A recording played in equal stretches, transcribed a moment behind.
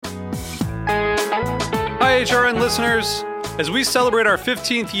HRN listeners. As we celebrate our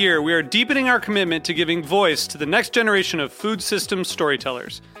 15th year, we are deepening our commitment to giving voice to the next generation of food systems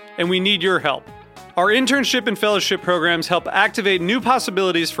storytellers, and we need your help. Our internship and fellowship programs help activate new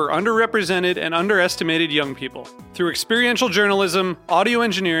possibilities for underrepresented and underestimated young people through experiential journalism, audio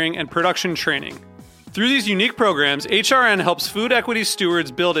engineering, and production training. Through these unique programs, HRN helps food equity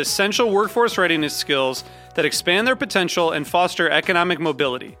stewards build essential workforce readiness skills that expand their potential and foster economic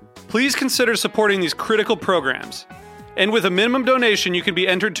mobility. Please consider supporting these critical programs. And with a minimum donation, you can be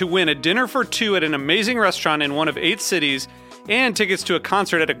entered to win a dinner for two at an amazing restaurant in one of 8 cities and tickets to a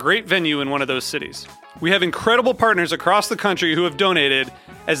concert at a great venue in one of those cities. We have incredible partners across the country who have donated,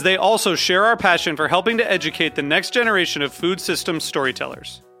 as they also share our passion for helping to educate the next generation of food systems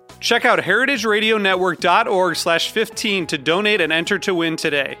storytellers. Check out heritageradionetwork.org/15 to donate and enter to win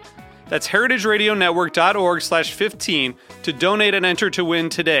today. That's heritageradionetwork.org/15 to donate and enter to win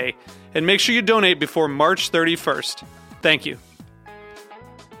today. And make sure you donate before March 31st. Thank you.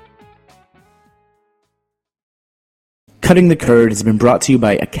 Cutting the Curd has been brought to you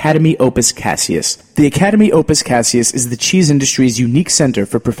by Academy Opus Cassius. The Academy Opus Cassius is the cheese industry's unique center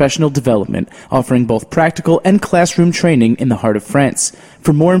for professional development, offering both practical and classroom training in the heart of France.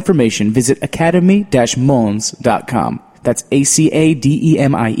 For more information, visit academy-mons.com. That's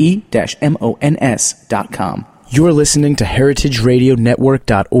academie-mons.com. You're listening to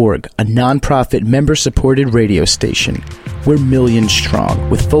heritageradionetwork.org, a nonprofit member-supported radio station. We're millions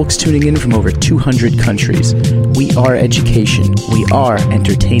strong, with folks tuning in from over 200 countries. We are education. We are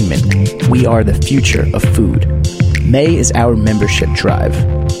entertainment. We are the future of food. May is our membership drive.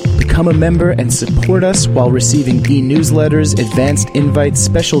 Become a member and support us while receiving e-newsletters, advanced invites,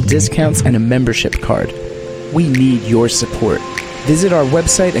 special discounts, and a membership card. We need your support. Visit our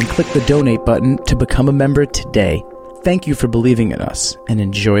website and click the donate button to become a member today. Thank you for believing in us, and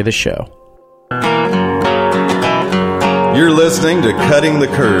enjoy the show. You're listening to Cutting the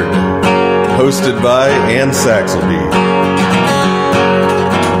Curd, hosted by Ann Saxelby.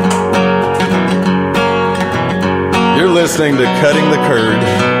 You're listening to Cutting the Curd,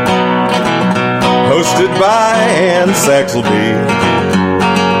 hosted by Ann Saxelby.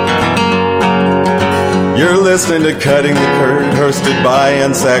 You're listening to Cutting the Curd, hosted by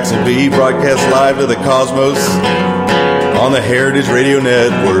Ann Saxelby, broadcast live to the cosmos on the Heritage Radio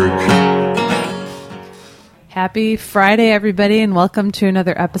Network. Happy Friday, everybody, and welcome to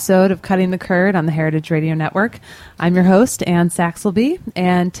another episode of Cutting the Curd on the Heritage Radio Network. I'm your host, Ann Saxelby,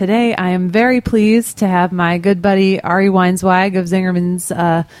 and today I am very pleased to have my good buddy Ari Weinswag of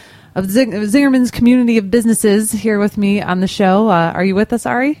Zingerman's Community of Businesses here with me on the show. Are you with us,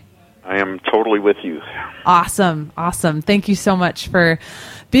 Ari? I am totally with you. Awesome. Thank you so much for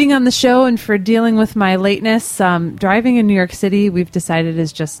being on the show and for dealing with my lateness. Driving in New York City, we've decided,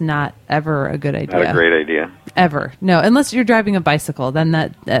 is just not ever a good idea. Not a great idea. Ever. No, unless you're driving a bicycle, then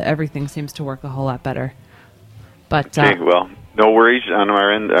that everything seems to work a whole lot better. But okay, well, no worries on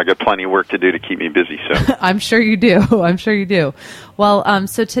our end. I got plenty of work to do to keep me busy. So I'm sure you do. Well,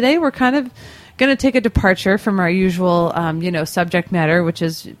 so today we're kind of going to take a departure from our usual, subject matter, which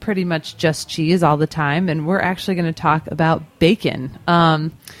is pretty much just cheese all the time, and we're actually going to talk about bacon,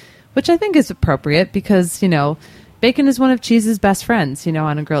 which I think is appropriate because bacon is one of cheese's best friends.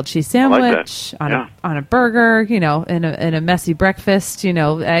 On a grilled cheese sandwich, on a burger, in a messy breakfast,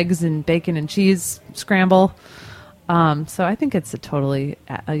 eggs and bacon and cheese scramble. So I think it's a totally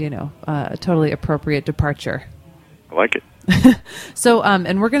appropriate departure. I like it. So,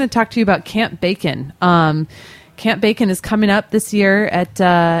 and we're going to talk to you about Camp Bacon. Camp Bacon is coming up this year at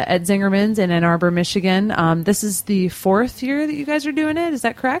Zingerman's in Ann Arbor, Michigan. This is the 4th year that you guys are doing it. Is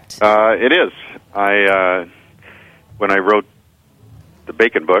that correct? It is. When I wrote the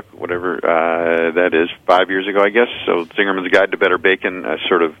bacon book, whatever that is, 5 years ago, I guess. So Zingerman's Guide to Better Bacon, I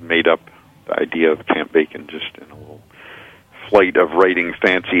sort of made up the idea of Camp Bacon just in a little flight of writing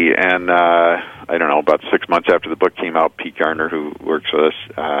fancy, and I don't know, about 6 months after the book came out, Pete Garner, who works with us,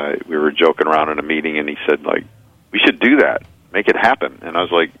 we were joking around in a meeting, and he said, we should do that, make it happen. And I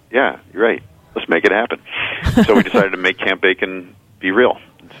was like, yeah, you're right, let's make it happen. So we decided to make Camp Bacon be real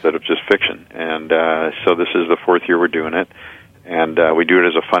instead of just fiction. And so this is the 4th year we're doing it, and we do it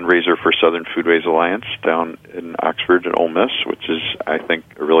as a fundraiser for Southern Foodways Alliance down in Oxford and Ole Miss, which is, I think,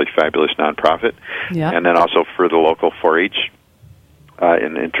 a really fabulous nonprofit. Yeah. And then also for the local 4-H,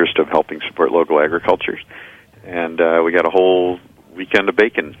 in the interest of helping support local agriculture. And we got a whole weekend of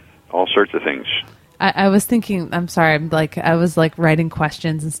bacon, all sorts of things. I was thinking, I'm sorry, I was writing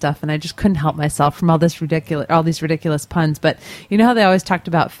questions and stuff, and I just couldn't help myself from all these ridiculous puns. But you know how they always talked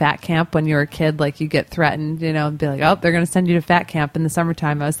about fat camp when you were a kid, like you get threatened, and be like, oh, they're going to send you to fat camp in the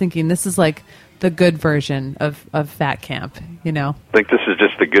summertime. I was thinking this is like the good version of fat camp, I think this is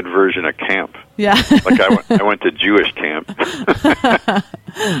just the good version of camp. Yeah. Like I went to Jewish camp.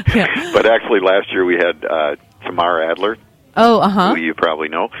 Yeah. But actually last year we had Tamar Adler. Oh, uh-huh. Who you probably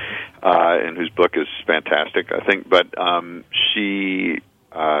know, and whose book is fantastic, I think. But she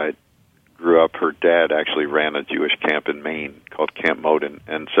grew up, her dad actually ran a Jewish camp in Maine called Camp Moden.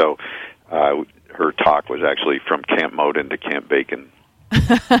 And so her talk was actually from Camp Moden to Camp Bacon.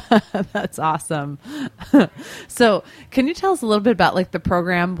 That's awesome. So can you tell us a little bit about the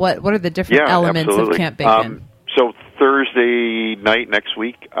program? What are the different elements absolutely. of Camp Bacon? So Thursday night next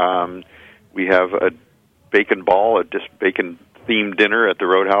week, we have a bacon ball, a bacon-themed dinner at the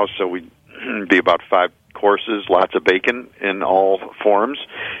Roadhouse. So we'd be about 5 courses, lots of bacon in all forms,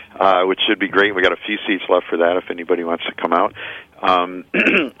 which should be great. We got a few seats left for that if anybody wants to come out. And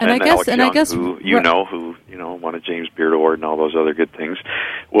I guess who won a James Beard Award and all those other good things,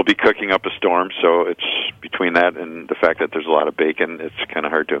 will be cooking up a storm. So it's between that and the fact that there's a lot of bacon, it's kind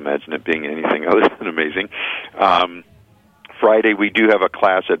of hard to imagine it being anything other than amazing. Friday we do have a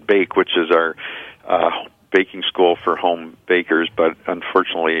class at Bake, which is our baking school for home bakers, but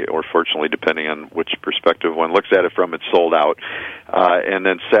unfortunately or fortunately, depending on which perspective one looks at it from, it's sold out. And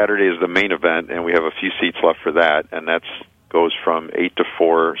then Saturday is the main event, and we have a few seats left for that, and that's goes from 8 to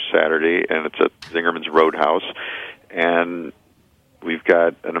 4 Saturday, and it's at Zingerman's Roadhouse. And we've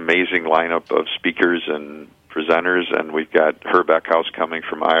got an amazing lineup of speakers and presenters, and we've got Herb Eckhouse coming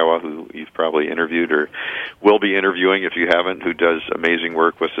from Iowa, who you've probably interviewed or will be interviewing if you haven't, who does amazing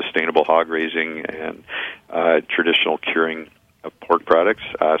work with sustainable hog raising and traditional curing of pork products.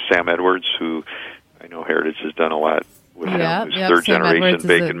 Sam Edwards, who I know Heritage has done a lot with him, who's third-generation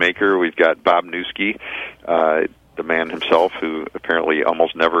bacon maker. We've got Bob Newski, the man himself, who apparently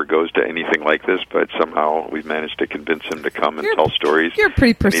almost never goes to anything like this, but somehow we've managed to convince him to come and tell stories. You're a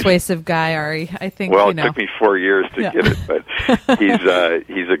pretty persuasive guy, Ari. I think. Well, it took me 4 years to get it, but he's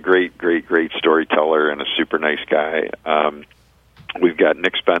a great storyteller and a super nice guy. We've got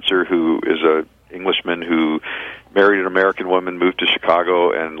Nick Spencer, who is a Englishman who married an American woman, moved to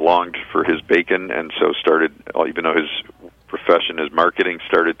Chicago, and longed for his bacon, and so started, even though his profession is marketing,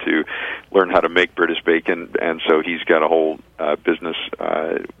 started to learn how to make British bacon, and so he's got a whole business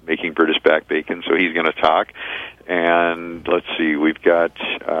making British back bacon, so he's going to talk. And let's see, we've got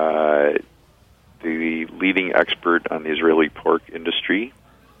the leading expert on the Israeli pork industry.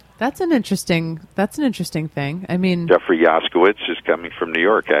 That's an interesting thing. I mean, Jeffrey Yaskowitz is coming from New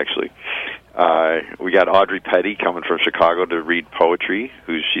York, actually. We got Audrey Petty coming from Chicago to read poetry,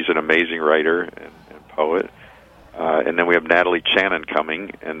 she's an amazing writer and poet. And then we have Natalie Channon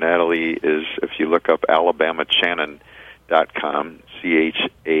coming, and Natalie is, if you look up AlabamaChannon.com,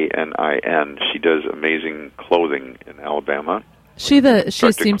 CHANIN, she does amazing clothing in Alabama. She's a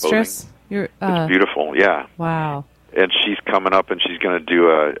seamstress? It's beautiful, yeah. Wow. And she's coming up, and she's going to do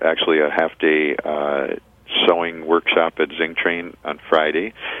a half-day sewing workshop at Zing Train on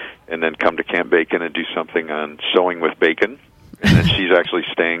Friday, and then come to Camp Bacon and do something on sewing with bacon. And then she's actually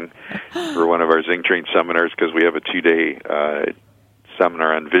staying for one of our Zing Train seminars, because we have a 2-day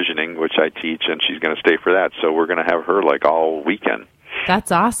seminar on visioning, which I teach, and she's going to stay for that. So we're going to have her all weekend.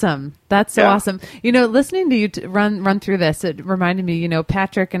 That's awesome. That's so awesome. Listening to you run through this, it reminded me,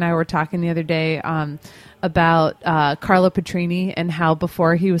 Patrick and I were talking the other day about Carlo Petrini, and how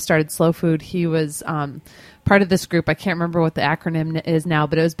before he started Slow Food, he was part of this group. I can't remember what the acronym is now,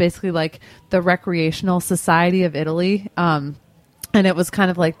 but it was basically like the Recreational Society of Italy. And it was kind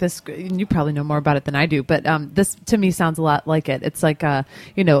of like this, and you probably know more about it than I do, but this to me sounds a lot like it. It's like,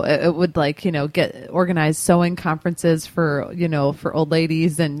 it would get organized sewing conferences for old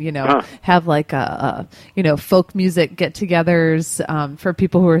ladies, and, have folk music get-togethers for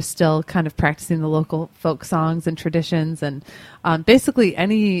people who are still kind of practicing the local folk songs and traditions, and basically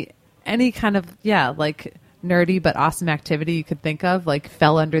any kind of, nerdy but awesome activity you could think of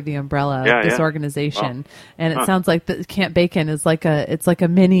fell under the umbrella of this organization. And it sounds like the Camp Bacon is like a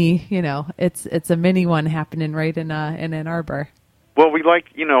mini, it's a mini one happening right in Ann Arbor. Well, we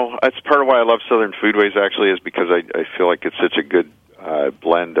that's part of why I love Southern Foodways, actually, is because I feel like it's such a good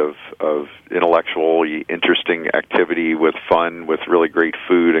blend of intellectually interesting activity with fun, with really great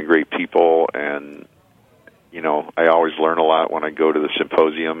food and great people. And I always learn a lot when I go to the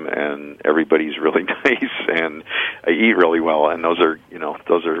symposium, and everybody's really nice, and I eat really well, and those are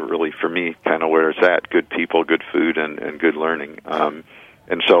really, for me, kind of where it's at: good people, good food, and good learning. And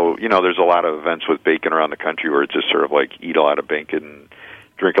And so, there's a lot of events with bacon around the country where it's just sort of like eat a lot of bacon,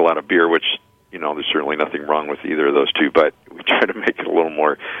 drink a lot of beer, which, there's certainly nothing wrong with either of those two, but we try to make it a little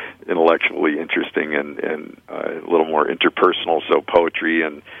more intellectually interesting and a little more interpersonal, so poetry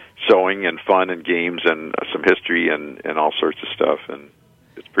and sewing and fun and games and some history and all sorts of stuff, and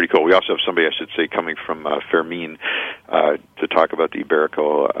it's pretty cool. We also have somebody, I should say, coming from Fermin to talk about the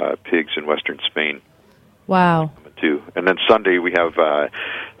Iberico pigs in western Spain. Wow. Too. And then Sunday we have a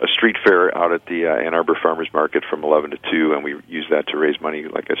street fair out at the Ann Arbor Farmers Market from 11 to 2, and we use that to raise money,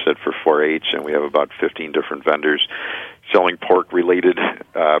 like I said, for 4-H, and we have about 15 different vendors selling pork-related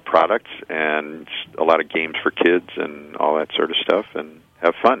products and a lot of games for kids and all that sort of stuff, and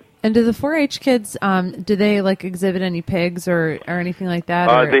have fun. And do the 4-H kids, do they exhibit any pigs or anything like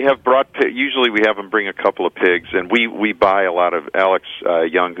that? They have brought usually we have them bring a couple of pigs, and we buy a lot of Alex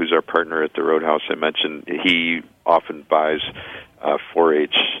Young, who's our partner at the Roadhouse I mentioned. He often buys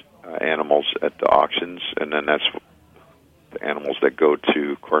 4-H animals at the auctions, and then that's the animals that go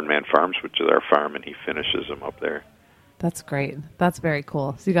to Cornman Farms, which is our farm, and he finishes them up there. That's great. That's very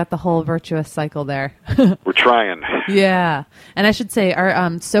cool. So you got the whole virtuous cycle there. We're trying. Yeah. And I should say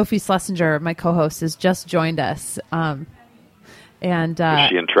our Sophie Schlesinger, my co-host, has just joined us. And was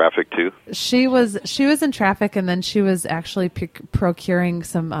she in traffic too? She was in traffic, and then she was actually procuring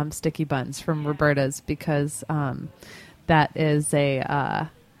some sticky buns from Roberta's because that is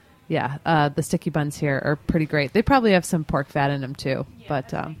the sticky buns here are pretty great. They probably have some pork fat in them too,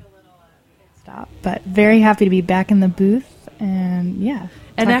 but But very happy to be back in the booth, and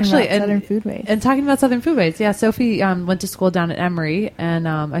Southern Foodways. And talking about Southern Foodways, yeah. Sophie went to school down at Emory, and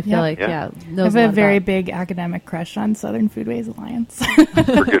I feel knows I have a very big academic crush on Southern Foodways Alliance.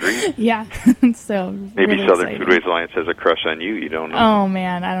 For good reason. Yeah. So maybe really Southern exciting. Foodways Alliance has a crush on you. You don't know. Oh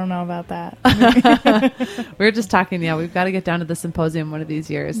man, I don't know about that. We were just talking. Yeah, we've got to get down to the symposium one of these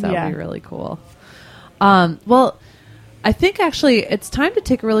years. That would be really cool. Well, I think actually it's time to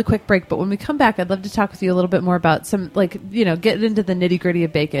take a really quick break, but when we come back, I'd love to talk with you a little bit more about some, get into the nitty-gritty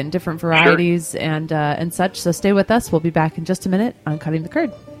of bacon, different varieties and such. So stay with us. We'll be back in just a minute on Cutting the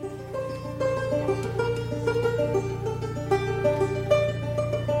Curd.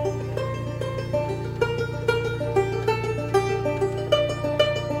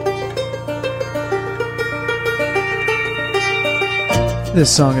 This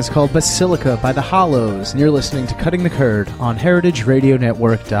song is called Basilica by The Hollows, and you're listening to Cutting the Curd on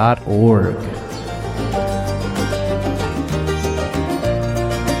heritageradionetwork.org.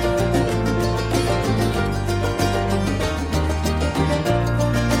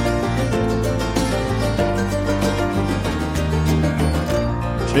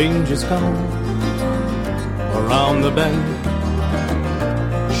 Change is coming around the bend,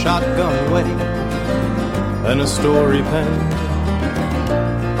 shotgun wedding and a story penned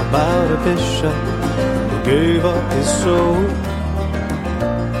about a bishop who gave up his soul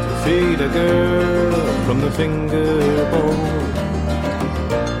to feed a girl from the finger bowl.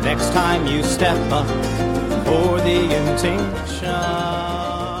 Next time you step up for the intention.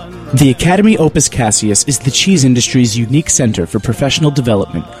 The Academy Opus Cassius is the cheese industry's unique center for professional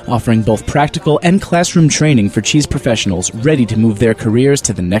development, offering both practical and classroom training for cheese professionals ready to move their careers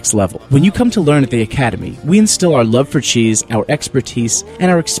to the next level. When you come to learn at the Academy, we instill our love for cheese, our expertise,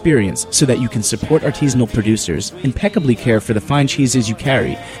 and our experience so that you can support artisanal producers, impeccably care for the fine cheeses you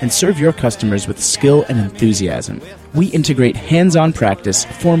carry, and serve your customers with skill and enthusiasm. We integrate hands-on practice,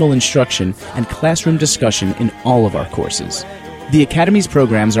 formal instruction, and classroom discussion in all of our courses. The Academy's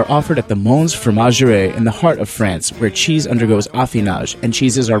programs are offered at the Mons Fromagerie in the heart of France, where cheese undergoes affinage and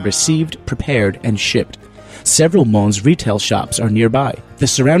cheeses are received, prepared, and shipped. Several Mons retail shops are nearby. The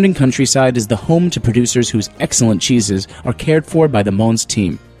surrounding countryside is the home to producers whose excellent cheeses are cared for by the Mons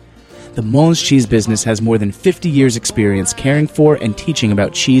team. The Mons cheese business has more than 50 years' experience caring for and teaching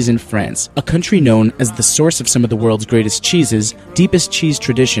about cheese in France, a country known as the source of some of the world's greatest cheeses, deepest cheese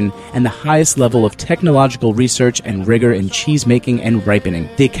tradition, and the highest level of technological research and rigor in cheese making and ripening.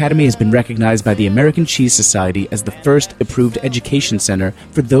 The Academy has been recognized by the American Cheese Society as the first approved education center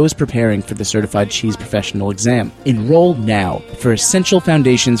for those preparing for the Certified Cheese Professional exam. Enroll now for Essential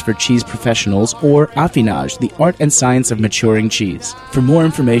Foundations for Cheese Professionals, or Affinage, the art and science of maturing cheese. For more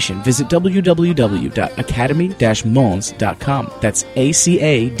information, visit www.academy-mons.com. That's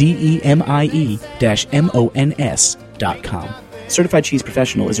ACADEMIE-MONS.com. Certified Cheese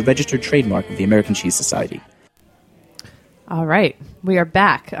Professional is a registered trademark of the American Cheese Society. All right. We are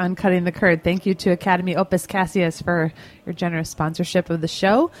back on Cutting the Curd. Thank you to Academy Opus Cassius for your generous sponsorship of the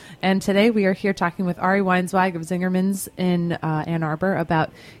show. And today we are here talking with Ari Weinsweig of Zingerman's in Ann Arbor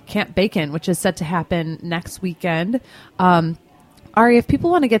about Camp Bacon, which is set to happen next weekend. Ari, if people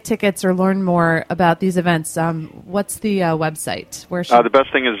want to get tickets or learn more about these events, what's the website? Where should the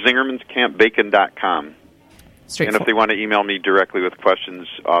best thing is zingermanscampbacon.com. And if they want to email me directly with questions,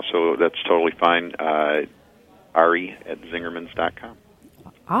 also, that's totally fine. Ari@zingermans.com.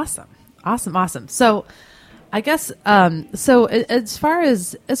 Awesome. So, I guess as far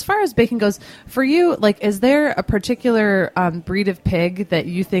as bacon goes, for you, like, is there a particular breed of pig that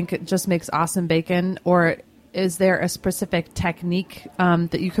you think just makes awesome bacon, or is there a specific technique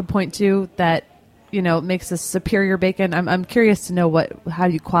that you could point to that makes a superior bacon? I'm curious to know how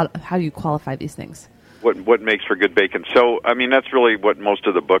you qualify these things. What makes for good bacon? So, I mean, that's really what most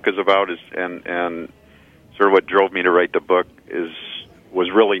of the book is about, and sort of what drove me to write the book was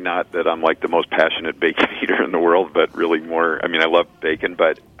really not that I'm like the most passionate bacon eater in the world, but really more, I mean, I love bacon,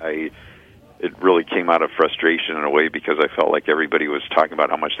 but it really came out of frustration in a way, because I felt like everybody was talking about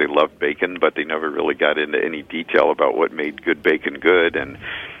how much they loved bacon, but they never really got into any detail about what made good bacon good. And,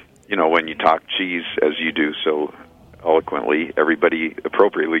 when you talk cheese, as you do so eloquently, everybody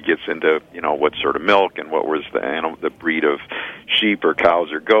appropriately gets into, what sort of milk and what was the breed of sheep or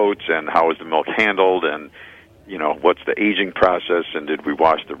cows or goats, and how was the milk handled, and what's the aging process, and did we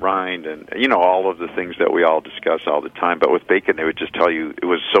wash the rind, and all of the things that we all discuss all the time. But with bacon, they would just tell you it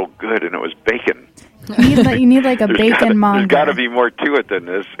was so good, and it was bacon. You need like a bacon monger. There's got to be more to it than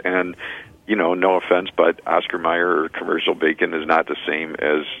this, and no offense, but Oscar Mayer or commercial bacon is not the same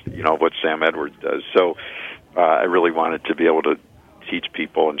as what Sam Edwards does. So I really wanted to be able to teach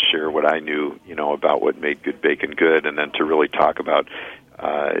people and share what I knew, about what made good bacon good, and then to really talk about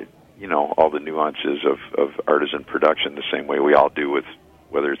all the nuances of artisan production the same way we all do with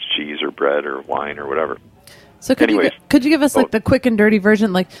whether it's cheese or bread or wine or whatever. So could you give us the quick and dirty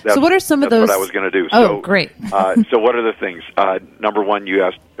version? So what are some of those? That's what I was going to do. Oh, great. So what are the things? Number one, you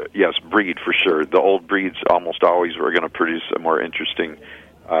asked, yes, breed for sure. The old breeds almost always were going to produce a more interesting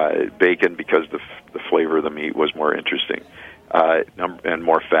bacon, because the flavor of the meat was more interesting. And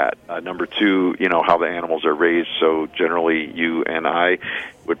more fat. Number two, how the animals are raised. So generally, you and I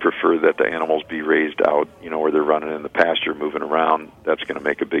would prefer that the animals be raised out, where they're running in the pasture, moving around. That's going to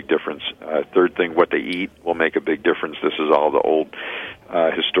make a big difference. Third thing, what they eat will make a big difference. This is all the old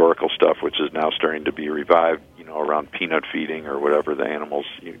historical stuff, which is now starting to be revived, around peanut feeding or whatever the animals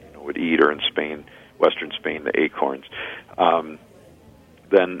would eat, or in Spain, Western Spain, the acorns.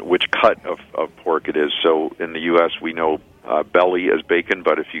 Then which cut of pork it is. So in the U.S., we know belly as bacon,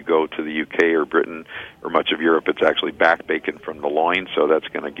 but if you go to the UK or Britain or much of Europe, it's actually back bacon from the loin, so that's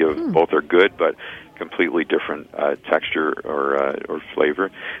going to give both are good, but completely different texture or flavor.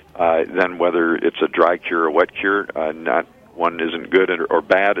 Then whether it's a dry cure or wet cure, not one isn't good or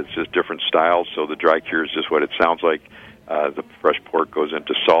bad, it's just different styles, so the dry cure is just what it sounds like. The fresh pork goes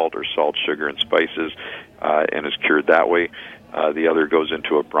into salt, sugar, and spices, and is cured that way. The other goes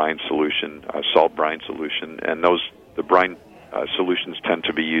into a brine solution, a salt brine solution, and the brine solutions tend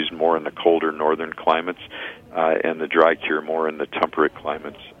to be used more in the colder northern climates, and the dry cure more in the temperate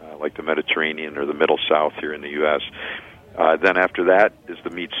climates, like the Mediterranean or the Middle South here in the U.S. Then after that, is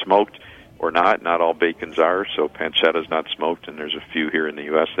the meat smoked or not? Not all bacons are, so pancetta is not smoked, and there's a few here in the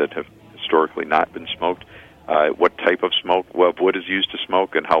U.S. that have historically not been smoked. What type of smoke, what wood is used to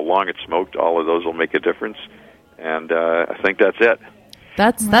smoke, and how long it's smoked, all of those will make a difference. And I think that's it.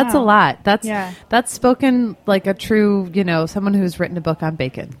 That's a lot. That's spoken like a true, someone who's written a book on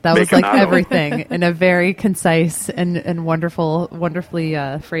bacon. That was like everything in a very concise and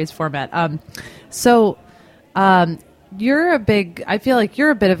wonderfully phrased format. I feel like you're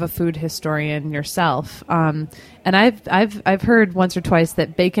a bit of a food historian yourself. And I've heard once or twice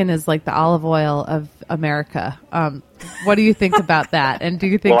that bacon is like the olive oil of America. What do you think about that? And do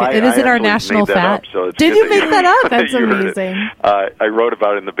you think is it our national fat? Did you make that up? That's amazing. I wrote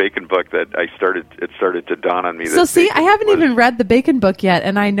about it in the bacon book that it started to dawn on me. So I haven't even read the bacon book yet,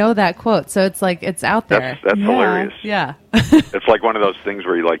 and I know that quote. So it's like it's out there. That's hilarious. Yeah. It's like one of those things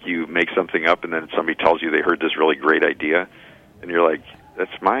where you make something up, and then somebody tells you they heard this really great idea, and you're like,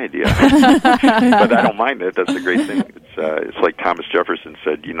 that's my idea. But I don't mind it. That's the great thing. It's like Thomas Jefferson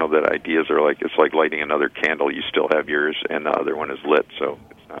said, that ideas are it's like lighting another candle. You still have yours, and the other one is lit, so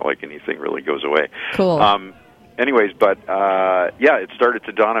it's not like anything really goes away. Cool. Anyways, but it started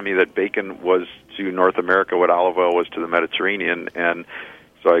to dawn on me that bacon was to North America what olive oil was to the Mediterranean, and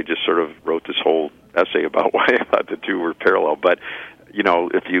so I just sort of wrote this whole essay about why I thought the two were parallel. But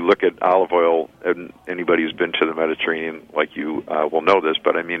if you look at olive oil, and anybody who's been to the Mediterranean like you will know this,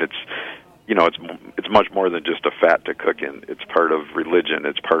 but I mean it's much more than just a fat to cook in. It's part of religion.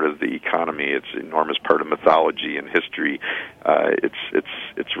 It's part of the economy. It's an enormous part of mythology and history.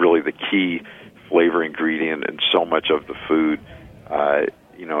 It's really the key flavor ingredient in so much of the food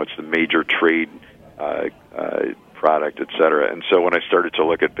It's the major trade product, et cetera. And so when I started to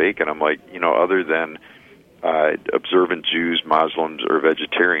look at bacon, I'm like, other than observant Jews, Muslims, or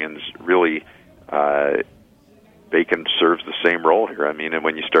vegetarians, really, bacon serves the same role here. I mean, and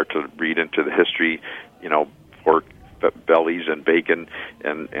when you start to read into the history, pork bellies and bacon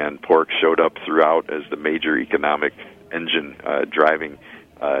and pork showed up throughout as the major economic engine driving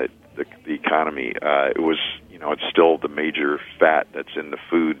the economy. It was, it's still the major fat that's in the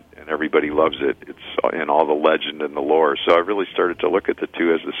food, and everybody loves it. It's in all the legend and the lore. So I really started to look at the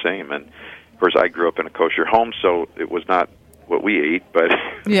two as the same. And of course, I grew up in a kosher home, so it was not what we ate, but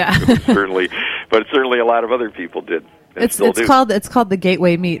yeah, certainly a lot of other people did. It's called the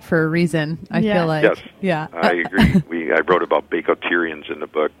gateway meat for a reason. I feel like. Yes. Yeah. I agree. I wrote about bacotarians in the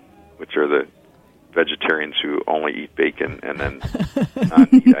book, which are the vegetarians who only eat bacon and then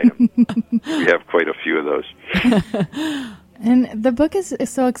non-meat items. We have quite a few of those. And the book is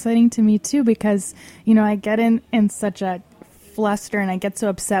so exciting to me too, because I get in such a fluster and I get so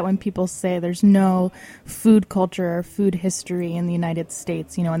upset when people say there's no food culture or food history in the United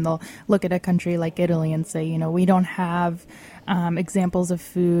States, and they'll look at a country like Italy and say, we don't have examples of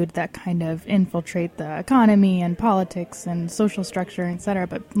food that kind of infiltrate the economy and politics and social structure, et cetera.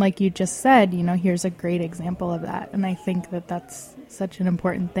 But like you just said, here's a great example of that. And I think that that's such an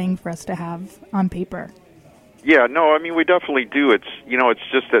important thing for us to have on paper. Yeah, no, I mean, we definitely do. It's, it's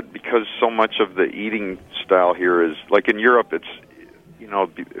just that because so much of the eating style here is, like in Europe, it's,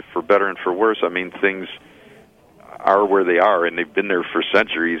 for better and for worse, I mean, things are where they are, and they've been there for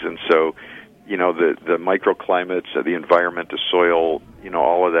centuries, and so, the microclimates, the environment, the soil,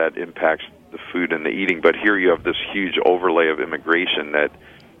 all of that impacts the food and the eating. But here you have this huge overlay of immigration that,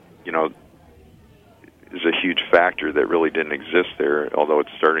 is a huge factor that really didn't exist there, although it's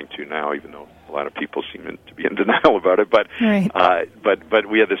starting to now, even though a lot of people seem to be in denial about it. But right. But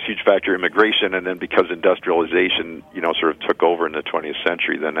we had this huge factor of immigration, and then because industrialization, sort of took over in the 20th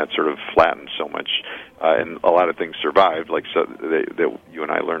century, then that sort of flattened so much, and a lot of things survived, like that you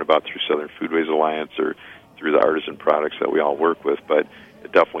and I learn about through Southern Foodways Alliance or through the artisan products that we all work with. But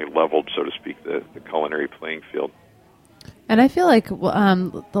it definitely leveled, so to speak, the culinary playing field. And I feel like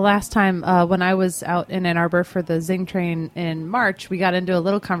the last time when I was out in Ann Arbor for the Zing Train in March, we got into a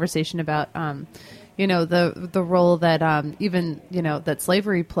little conversation about, the role that even, that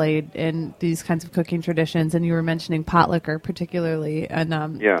slavery played in these kinds of cooking traditions. And you were mentioning pot liquor particularly. And,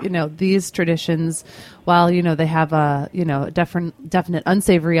 these traditions, while, they have a, definite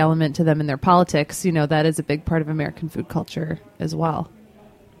unsavory element to them in their politics, that is a big part of American food culture as well.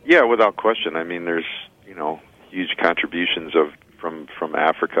 Yeah, without question. I mean, there's, huge contributions from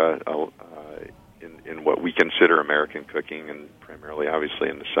Africa in what we consider American cooking, and primarily, obviously,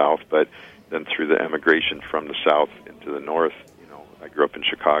 in the South. But then through the emigration from the South into the North, I grew up in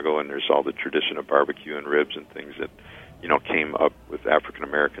Chicago, and there's all the tradition of barbecue and ribs and things that came up with African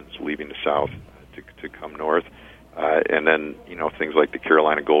Americans leaving the South to come north, and then things like the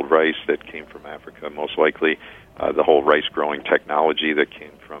Carolina Gold rice that came from Africa, most likely, the whole rice growing technology that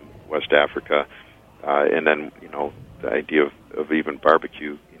came from West Africa. And then, the idea of even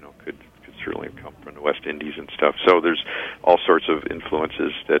barbecue, could certainly come from the West Indies and stuff. So there's all sorts of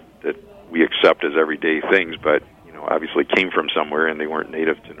influences that we accept as everyday things, but, obviously came from somewhere and they weren't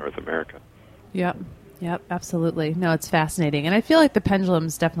native to North America. Yep, absolutely. No, it's fascinating. And I feel like the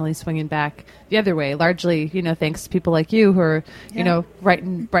pendulum's definitely swinging back the other way, largely, thanks to people like you who are,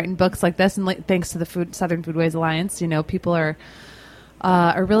 writing books like this, and thanks to the Southern Foodways Alliance, people are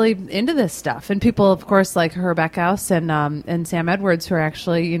really into this stuff, and people, of course, like Herb Eckhouse and Sam Edwards, who are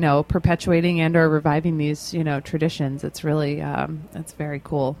actually, perpetuating and or reviving these, traditions. It's really, it's very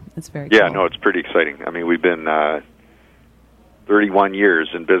cool. It's very cool. Yeah, no, it's pretty exciting. I mean, we've been 31 years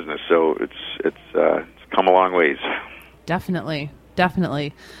in business, so it's come a long ways. Definitely.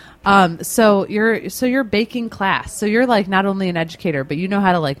 So you're baking class. So you're like not only an educator, but you know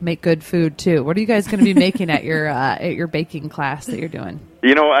how to like make good food too. What are you guys going to be making at your baking class that you're doing?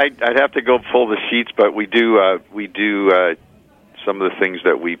 I'd have to go pull the sheets, but we do some of the things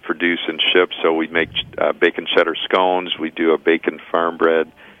that we produce and ship. So we make bacon cheddar scones. We do a bacon farm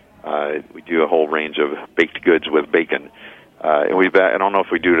bread. We do a whole range of baked goods with bacon. And I don't know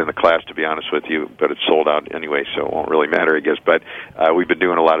if we do it in the class, to be honest with you, but it's sold out anyway, so it won't really matter, I guess. But we've been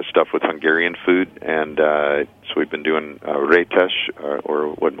doing a lot of stuff with Hungarian food, and so we've been doing rétes, or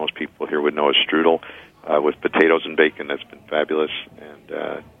what most people here would know as strudel, with potatoes and bacon. That's been fabulous,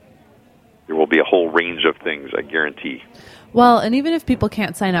 and there will be a whole range of things, I guarantee. Well, and even if people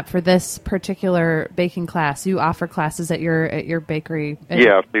can't sign up for this particular baking class, you offer classes at your bakery.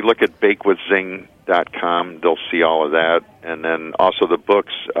 Yeah, if they look at bakewithzing.com, they'll see all of that. And then also the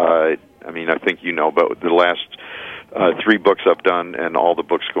books, I think you know, but the last 3 books I've done and all the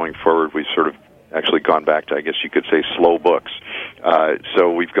books going forward, we've sort of actually gone back to, I guess you could say, slow books.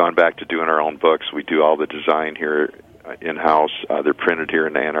 So we've gone back to doing our own books. We do all the design here in-house. They're printed here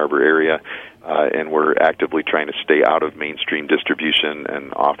in the Ann Arbor area, and we're actively trying to stay out of mainstream distribution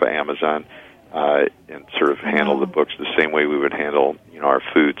and off of Amazon, and sort of handle the books the same way we would handle, our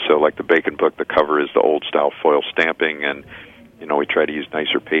food. So like the bacon book, the cover is the old-style foil stamping, and we try to use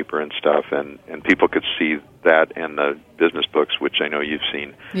nicer paper and stuff, and people could see that in the business books, which I know you've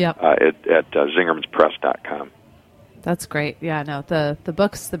seen. Yep. At zingermanspress.com. That's great. Yeah, no, the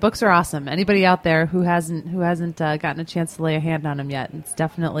books are awesome. Anybody out there who hasn't gotten a chance to lay a hand on them yet, it's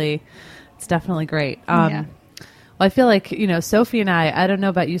definitely great. Yeah. Well, I feel like Sophie and I don't know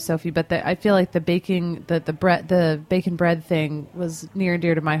about you, Sophie, but I feel like the bacon bread thing was near and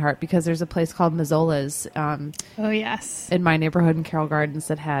dear to my heart because there's a place called Mazzola's. Oh yes, in my neighborhood in Carroll Gardens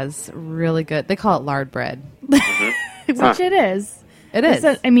that has really good. They call it lard bread, which it is. It is.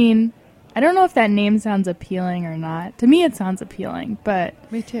 I don't know if that name sounds appealing or not. To me, it sounds appealing, but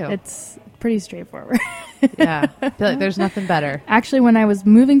me too. It's pretty straightforward. Yeah, I feel like there's nothing better. Actually, when I was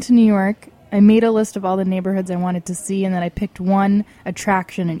moving to New York, I made a list of all the neighborhoods I wanted to see, and then I picked one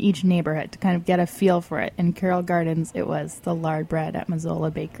attraction in each neighborhood to kind of get a feel for it. In Carroll Gardens, it was the lard bread at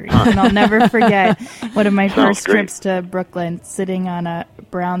Mazzola Bakery. And I'll never forget one of my first trips to Brooklyn, sitting on a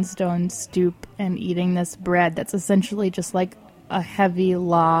brownstone stoop and eating this bread that's essentially just like a heavy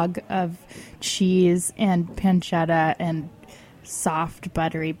log of cheese and pancetta and soft,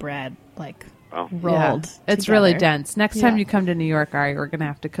 buttery bread, like rolled. Yeah. It's really dense. Next time you come to New York, Ari, we're going to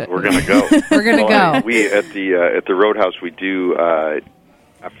have to cook. We're going to go. We're going to go. We at the Roadhouse, we do. I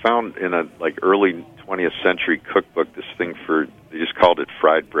found in a early 20th century cookbook this thing they just called it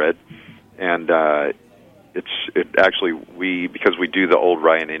fried bread, and because we do the old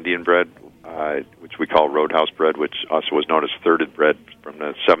rye and Indian bread, which we call Roadhouse bread, which also was known as thirded bread from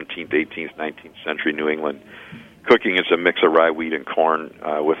the 17th, 18th, 19th century New England. Cooking is a mix of rye, wheat, and corn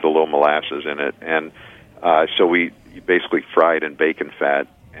with a little molasses in it. And so we basically fry it in bacon fat,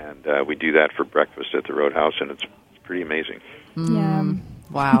 and we do that for breakfast at the Roadhouse, and it's pretty amazing. Yeah.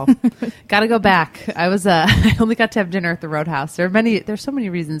 Wow. Got to go back. I only got to have dinner at the Roadhouse. There's so many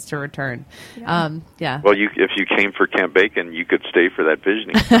reasons to return. Yeah. Well, if you came for Camp Bacon, you could stay for that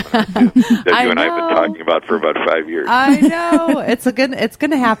visioning seminar too, that you and I have been talking about for about 5 years. I know. It's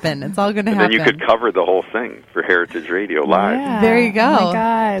going to happen. It's all going to happen. And then you could cover the whole thing for Heritage Radio Live. Yeah. There you go. Oh my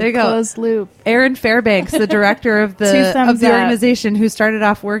God. There you go. Closed loop. Aaron Fairbanks, the director of the organization who started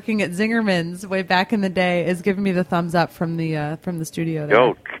off working at Zingerman's way back in the day, is giving me the thumbs up from the studio there.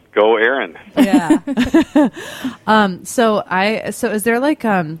 Go, Aaron. Yeah. So is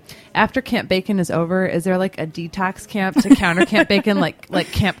there after Camp Bacon is over, is there a detox camp to counter Camp Bacon, like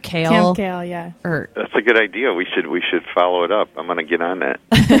Camp Kale? Camp Kale, yeah. That's a good idea. We should follow it up. I'm going to get on that.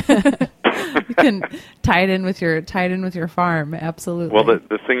 You can tie it in with your farm. Absolutely. Well,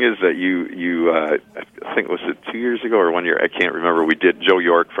 the thing is that you I think, was it 2 years ago or 1 year? I can't remember. We did. Joe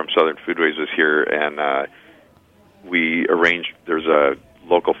York from Southern Foodways was here, and we arranged. There's a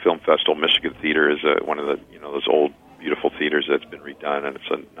local film festival. Michigan Theater is one of the those old beautiful theaters that's been redone, and it's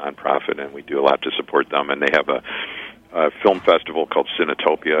a nonprofit, and we do a lot to support them. And they have a film festival called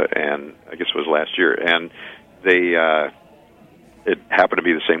Cinetopia, and I guess it was last year, and they it happened to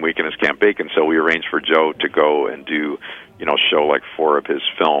be the same weekend as Camp Bacon, so we arranged for Joe to go and do show like 4 of his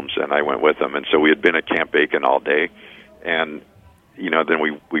films, and I went with him. And so we had been at Camp Bacon all day, and then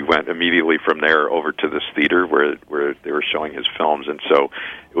we went immediately from there over to this theater where they were showing his films. And so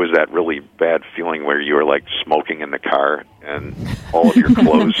it was that really bad feeling where you were like smoking in the car and all of your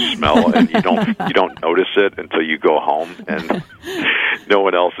clothes smell, and you don't notice it until you go home and no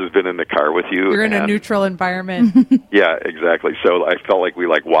one else has been in the car with you. You're in a neutral environment. Yeah, exactly. So I felt like we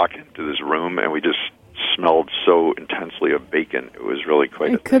walked into this room and we just smelled so intensely of bacon. It was really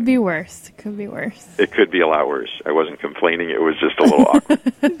quite It could be worse. It could be a lot worse. I wasn't complaining. It was just a little awkward.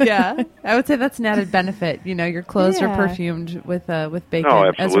 Yeah. I would say that's an added benefit. Your clothes are perfumed with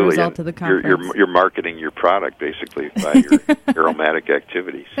bacon as a result of the conference. You're marketing your product basically by your aromatic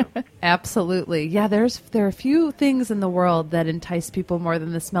activity. So. Absolutely. Yeah, there are a few things in the world that entice people more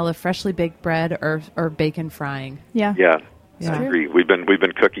than the smell of freshly baked bread or bacon frying. Yeah. Yeah. I agree. We've been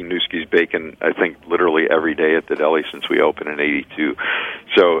cooking Newski's bacon, I think, literally every day at the deli since we opened in '82.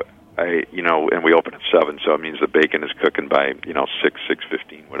 So and we open at 7, so it means the bacon is cooking by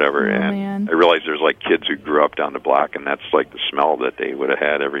 6:15, whatever. Oh, and man. I realize there's kids who grew up down the block, and that's the smell that they would have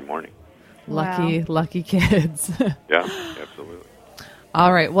had every morning. Lucky kids. Yeah, absolutely.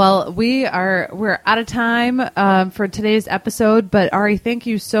 All right. Well, we're out of time for today's episode. But Ari, thank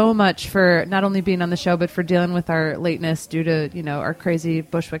you so much for not only being on the show, but for dealing with our lateness due to our crazy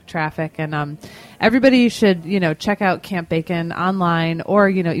Bushwick traffic. And everybody should check out Camp Bacon online, or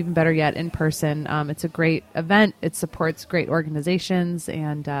even better yet, in person. It's a great event. It supports great organizations,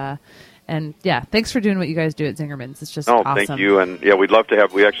 and yeah, thanks for doing what you guys do at Zingerman's. It's just awesome. Thank you. And yeah, we'd love to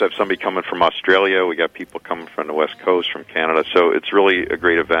we actually have somebody coming from Australia. We got people coming from the West Coast, from Canada. So it's really a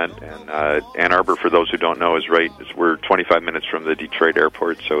great event. And Ann Arbor, for those who don't know, we're 25 minutes from the Detroit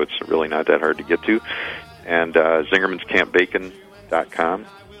airport, so it's really not that hard to get to. And Zingerman'sCampBacon.com.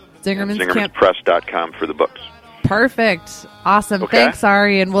 Zingerman'sPress.com for the books. Perfect. Awesome. Okay. Thanks,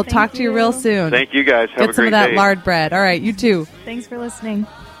 Ari, and we'll talk to you real soon. Thank you, guys. Have a great day. Get some of that lard bread. All right, you too. Thanks for listening.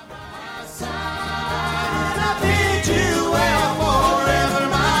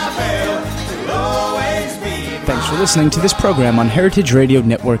 Thanks for listening to this program on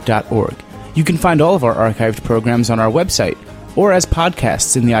heritageradionetwork.org. You can find all of our archived programs on our website or as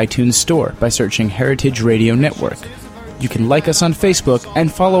podcasts in the iTunes Store by searching Heritage Radio Network. You can like us on Facebook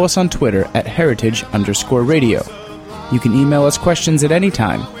and follow us on Twitter at @heritage_radio. You can email us questions at any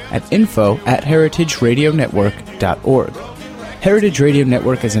time at info@heritageradionetwork.org. Heritage Radio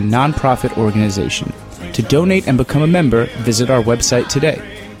Network is a non-profit organization. To donate and become a member, visit our website today.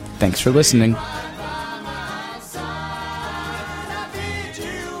 Thanks for listening.